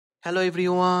Hello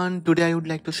everyone, today I would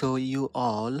like to show you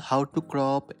all how to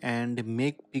crop and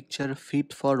make picture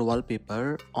fit for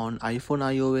wallpaper on iPhone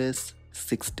iOS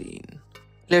 16.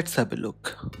 Let's have a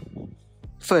look.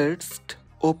 First,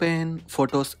 open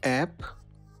Photos app.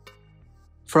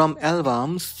 From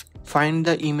albums, find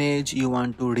the image you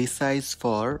want to resize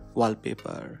for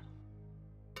wallpaper.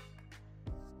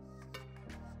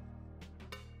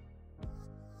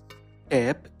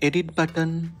 Tap Edit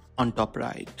button on top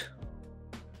right.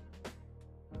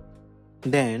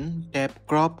 Then tap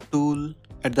Crop tool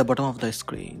at the bottom of the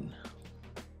screen.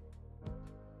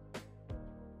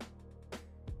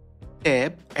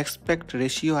 Tap Aspect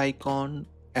Ratio icon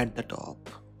at the top.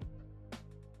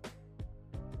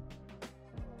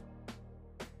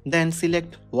 Then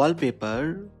select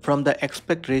Wallpaper from the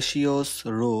Aspect Ratios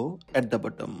row at the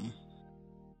bottom.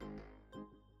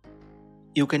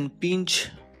 You can pinch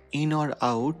in or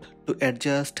out to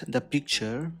adjust the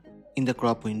picture in the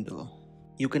crop window.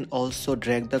 You can also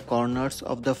drag the corners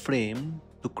of the frame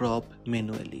to crop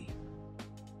manually.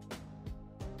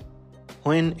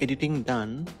 When editing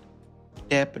done,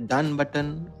 tap Done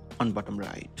button on bottom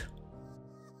right.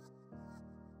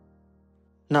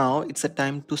 Now it's a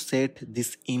time to set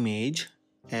this image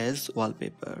as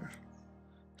wallpaper.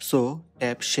 So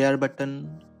tap Share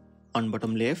button on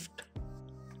bottom left.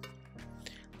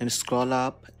 Then scroll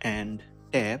up and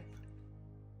tap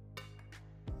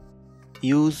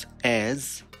Use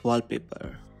as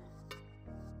wallpaper.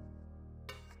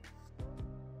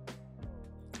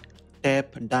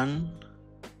 Tap Done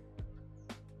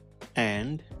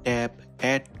and tap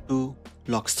Add to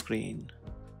Lock Screen.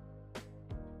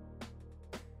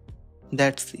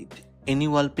 That's it. Any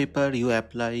wallpaper you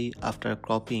apply after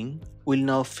cropping will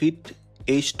now fit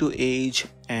edge to edge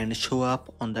and show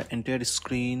up on the entire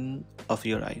screen of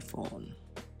your iPhone.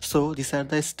 So these are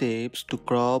the steps to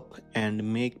crop and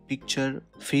make picture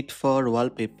fit for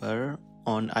wallpaper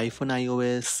on iPhone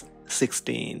iOS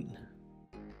 16.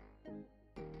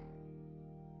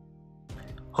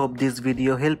 Hope this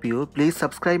video helped you. Please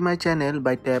subscribe my channel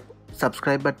by tap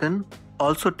subscribe button.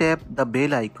 Also tap the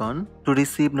bell icon to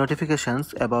receive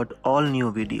notifications about all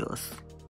new videos.